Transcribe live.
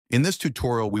In this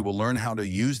tutorial, we will learn how to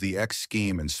use the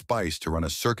Xschem and Ngspice to run a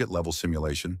circuit-level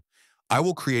simulation. I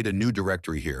will create a new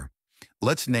directory here.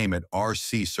 Let's name it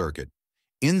RC Circuit.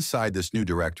 Inside this new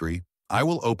directory, I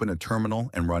will open a terminal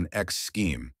and run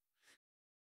Xschem.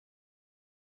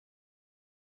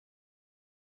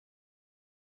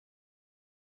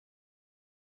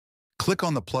 Click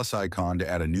on the plus icon to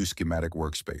add a new schematic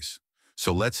workspace.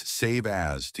 So let's save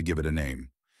as to give it a name.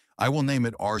 I will name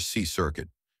it RC Circuit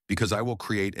because I will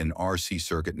create an RC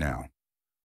circuit now.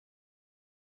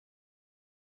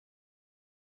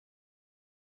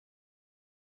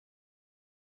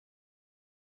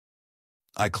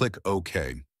 I click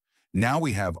OK. Now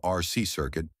we have RC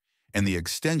Circuit, and the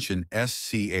extension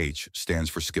SCH stands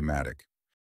for schematic.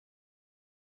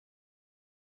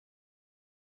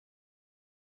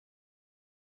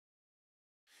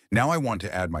 Now I want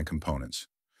to add my components.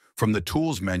 From the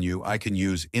Tools menu, I can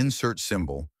use Insert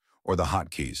Symbol or the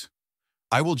hotkeys.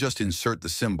 I will just insert the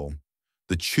symbol.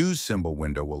 The Choose Symbol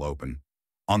window will open.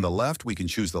 On the left, we can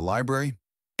choose the library,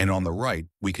 and on the right,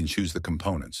 we can choose the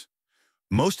components.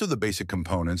 Most of the basic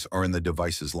components are in the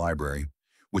Devices library,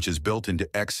 which is built into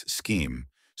Xschem,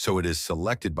 so it is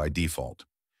selected by default.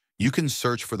 You can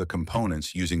search for the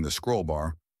components using the scroll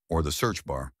bar or the search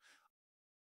bar.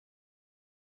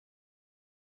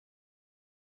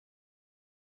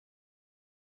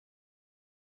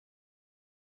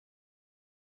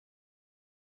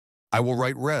 I will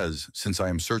write res since I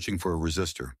am searching for a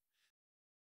resistor.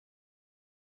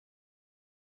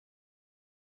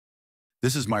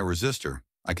 This is my resistor.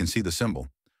 I can see the symbol.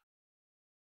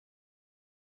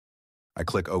 I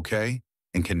click OK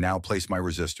and can now place my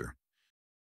resistor.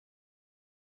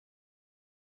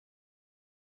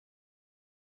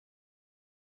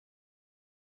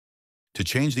 To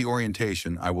change the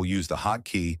orientation, I will use the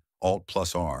hotkey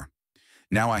Alt+R.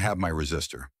 Now I have my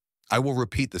resistor. I will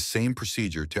repeat the same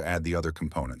procedure to add the other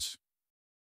components.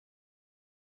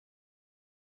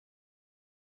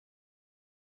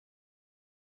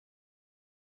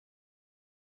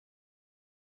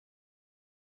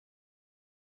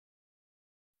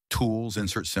 Tools,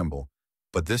 Insert Symbol,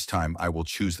 but this time I will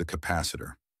choose the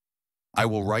capacitor. I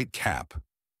will write cap.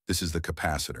 This is the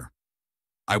capacitor.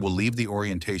 I will leave the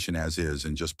orientation as is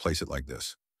and just place it like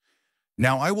this.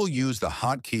 Now I will use the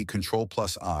hotkey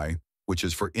Ctrl+I, which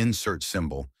is for Insert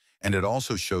Symbol, and it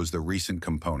also shows the recent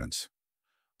components.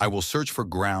 I will search for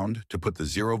ground to put the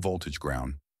 0 voltage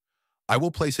ground. I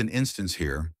will place an instance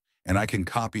here, and I can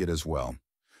copy it as well.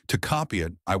 To copy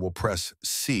it, I will press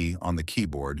C on the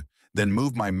keyboard, then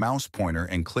move my mouse pointer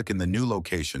and click in the new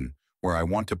location where I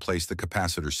want to place the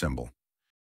capacitor symbol.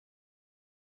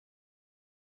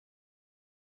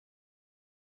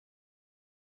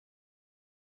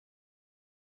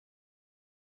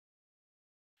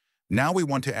 Now we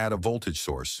want to add a voltage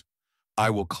source. I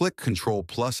will click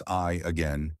Ctrl+I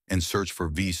again and search for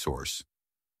V source.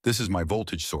 This is my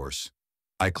voltage source.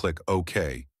 I click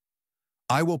OK.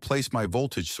 I will place my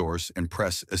voltage source and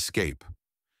press Escape.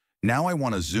 Now I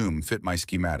want a zoom fit my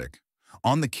schematic.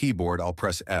 On the keyboard, I'll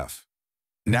press F.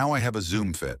 Now I have a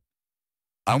zoom fit.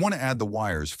 I want to add the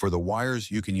wires. For the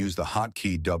wires, you can use the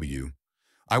hotkey W.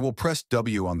 I will press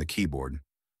W on the keyboard.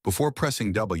 Before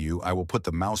pressing W, I will put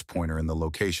the mouse pointer in the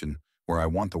location where I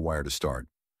want the wire to start.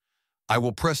 I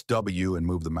will press W and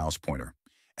move the mouse pointer.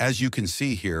 As you can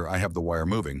see here, I have the wire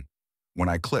moving. When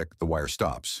I click, the wire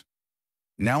stops.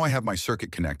 Now I have my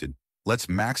circuit connected. Let's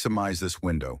maximize this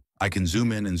window. I can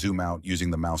zoom in and zoom out using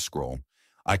the mouse scroll.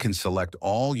 I can select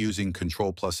all using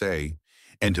Ctrl+A,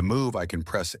 and to move, I can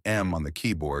press M on the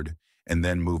keyboard and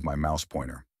then move my mouse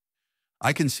pointer.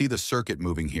 I can see the circuit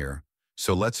moving here,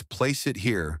 so let's place it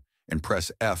here and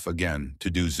press F again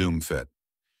to do zoom fit.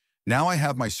 Now I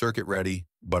have my circuit ready,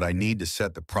 but I need to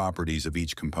set the properties of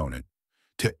each component.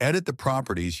 To edit the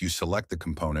properties, you select the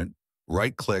component,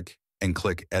 right-click, and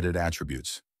click Edit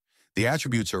Attributes. The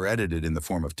attributes are edited in the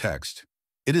form of text.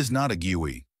 It is not a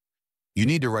GUI. You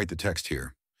need to write the text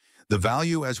here. The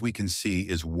value, as we can see,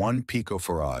 is 1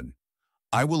 picofarad.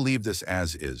 I will leave this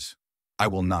as is. I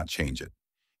will not change it.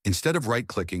 Instead of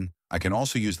right-clicking, I can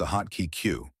also use the hotkey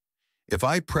Q. If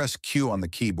I press Q on the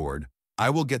keyboard, I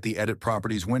will get the Edit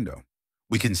Properties window.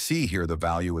 We can see here the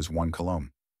value is 1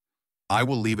 coulomb. I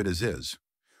will leave it as is.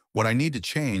 What I need to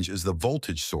change is the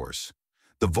voltage source.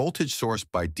 The voltage source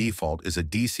by default is a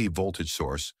DC voltage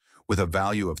source with a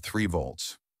value of 3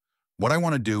 volts. What I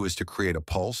want to do is to create a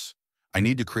pulse. I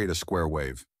need to create a square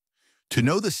wave. To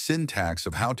know the syntax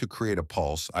of how to create a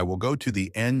pulse, I will go to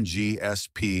the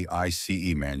Ngspice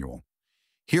manual.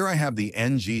 Here I have the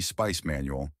Ngspice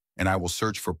manual, and I will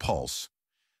search for pulse.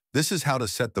 This is how to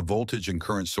set the voltage and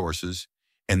current sources,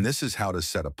 and this is how to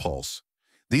set a pulse.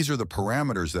 These are the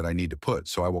parameters that I need to put,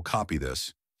 so I will copy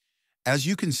this. As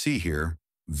you can see here,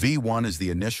 V1 is the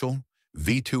initial,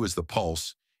 V2 is the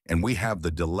pulse, and we have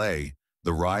the delay,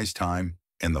 the rise time,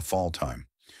 and the fall time.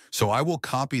 So I will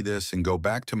copy this and go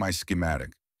back to my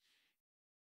schematic.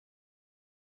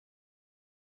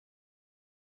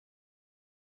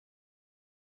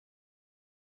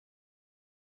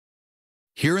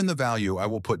 Here in the value, I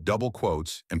will put double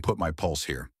quotes and put my pulse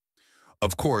here.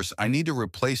 Of course, I need to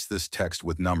replace this text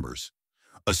with numbers.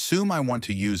 Assume I want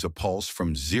to use a pulse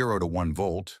from 0 to 1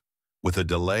 volt with a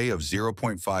delay of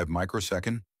 0.5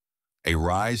 microsecond, a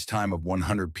rise time of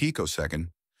 100 picosecond,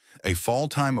 a fall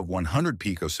time of 100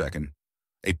 picosecond,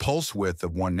 a pulse width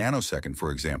of 1 nanosecond,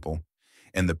 for example,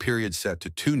 and the period set to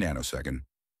 2 nanosecond.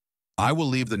 I will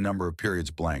leave the number of periods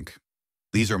blank.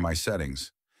 These are my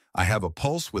settings. I have a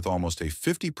pulse with almost a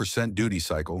 50% duty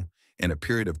cycle and a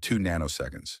period of 2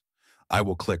 nanoseconds. I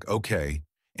will click OK,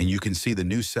 and you can see the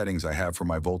new settings I have for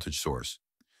my voltage source.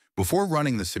 Before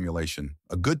running the simulation,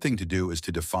 a good thing to do is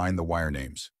to define the wire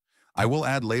names. I will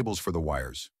add labels for the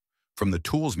wires. From the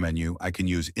Tools menu, I can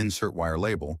use Insert Wire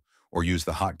Label or use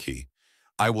the hotkey.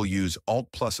 I will use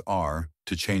Alt+R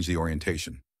to change the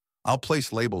orientation. I'll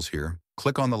place labels here,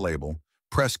 click on the label,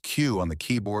 press Q on the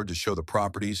keyboard to show the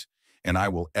properties, and I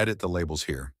will edit the labels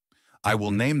here. I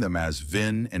will name them as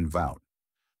VIN and VOUT.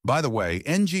 By the way,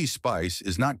 Ngspice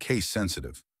is not case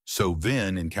sensitive, so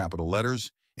VIN in capital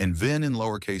letters and VIN in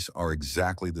lowercase are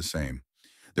exactly the same.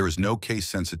 There is no case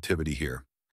sensitivity here.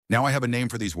 Now I have a name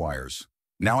for these wires.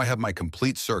 Now I have my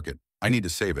complete circuit. I need to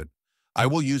save it. I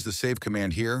will use the save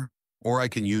command here, or I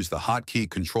can use the hotkey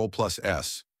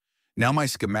Control+S. Now my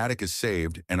schematic is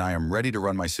saved and I am ready to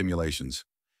run my simulations.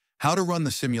 How to run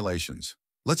the simulations?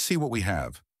 Let's see what we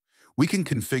have. We can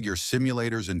configure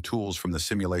simulators and tools from the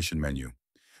simulation menu.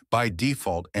 By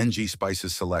default, Ngspice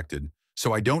is selected,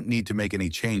 so I don't need to make any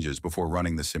changes before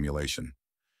running the simulation.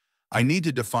 I need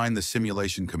to define the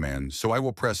simulation command, so I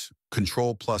will press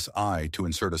Ctrl+I to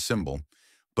insert a symbol,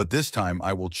 but this time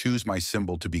I will choose my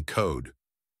symbol to be code.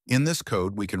 In this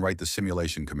code, we can write the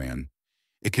simulation command.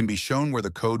 It can be shown where the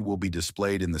code will be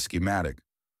displayed in the schematic,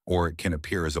 or it can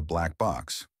appear as a black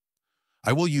box.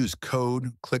 I will use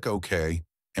code, click OK,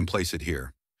 and place it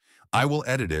here. I will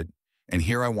edit it, and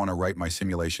here I want to write my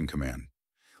simulation command.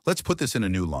 Let's put this in a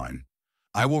new line.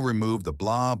 I will remove the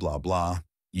blah, blah, blah,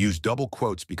 use double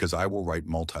quotes because I will write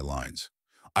multi-lines.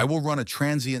 I will run a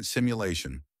transient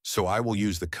simulation, so I will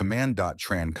use the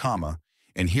command.tran comma,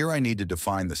 and here I need to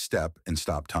define the step and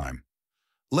stop time.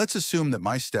 Let's assume that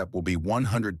my step will be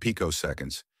 100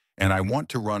 picoseconds, and I want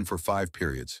to run for 5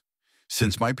 periods.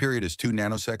 Since my period is 2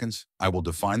 nanoseconds, I will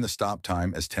define the stop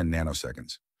time as 10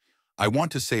 nanoseconds. I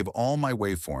want to save all my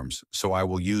waveforms, so I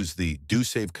will use the do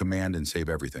save command and save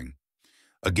everything.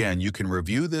 Again, you can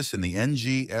review this in the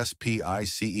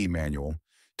Ngspice manual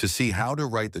to see how to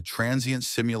write the transient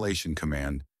simulation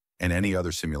command and any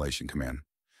other simulation command.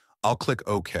 I'll click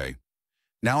OK.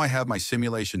 Now I have my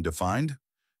simulation defined,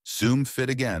 zoom fit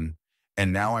again,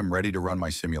 and now I'm ready to run my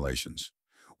simulations.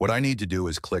 What I need to do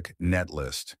is click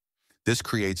Netlist. This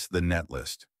creates the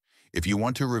netlist. If you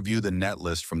want to review the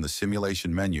netlist from the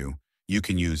simulation menu, you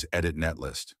can use Edit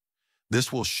Netlist.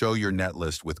 This will show your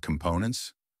netlist with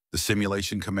components, the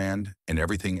simulation command, and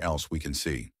everything else we can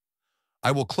see.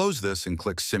 I will close this and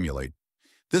click Simulate.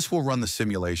 This will run the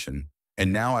simulation,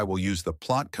 and now I will use the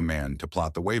Plot command to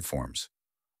plot the waveforms.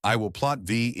 I will plot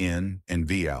V in and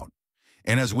V out.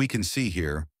 And as we can see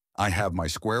here, I have my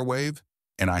square wave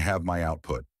and I have my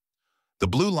output. The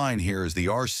blue line here is the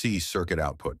RC circuit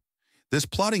output. This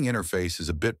plotting interface is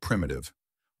a bit primitive.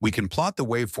 We can plot the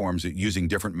waveforms using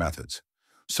different methods.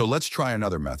 So let's try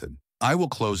another method. I will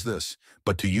close this,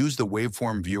 but to use the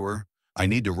waveform viewer, I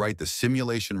need to write the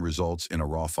simulation results in a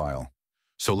raw file.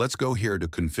 So let's go here to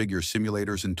Configure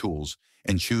Simulators and Tools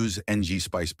and choose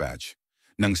Ngspice Batch.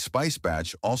 Ngspice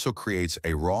Batch also creates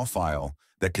a raw file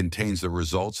that contains the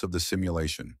results of the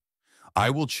simulation. I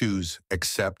will choose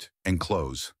Accept and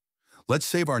Close. Let's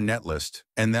save our netlist,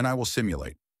 and then I will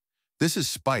simulate. This is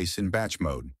Spice in batch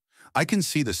mode. I can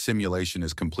see the simulation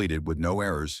is completed with no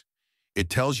errors. It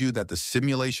tells you that the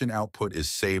simulation output is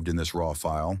saved in this raw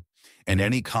file, and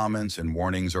any comments and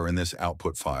warnings are in this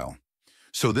output file.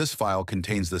 So this file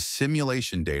contains the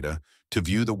simulation data to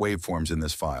view the waveforms in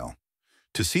this file.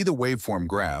 To see the waveform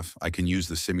graph, I can use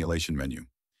the simulation menu.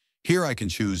 Here I can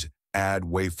choose Add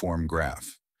Waveform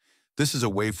Graph. This is a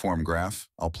waveform graph.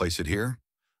 I'll place it here.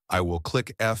 I will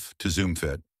click F to zoom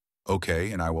fit.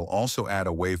 OK, and I will also add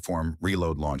a waveform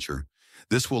reload launcher.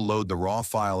 This will load the raw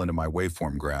file into my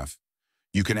waveform graph.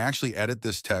 You can actually edit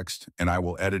this text, and I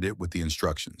will edit it with the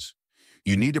instructions.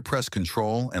 You need to press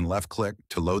Control and left click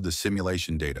to load the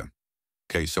simulation data.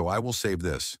 Okay, so I will save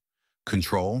this.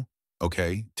 Control,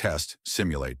 okay, test,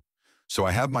 simulate. So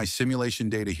I have my simulation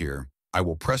data here. I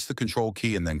will press the Control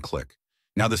key and then click.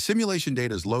 Now the simulation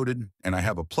data is loaded and I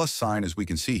have a plus sign as we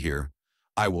can see here.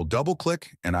 I will double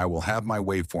click and I will have my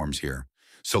waveforms here.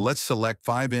 So let's select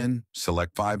 5 in,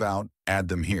 select 5 out, add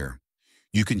them here.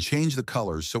 You can change the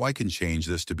colors, so I can change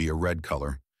this to be a red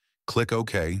color. Click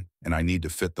OK, and I need to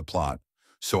fit the plot.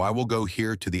 So I will go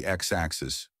here to the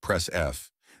x-axis, press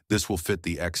F. This will fit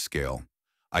the x scale.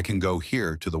 I can go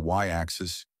here to the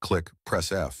y-axis, click,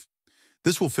 press F.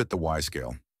 This will fit the y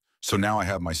scale. So now I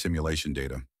have my simulation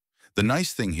data. The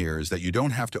nice thing here is that you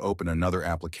don't have to open another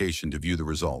application to view the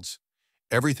results.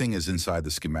 Everything is inside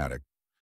the schematic.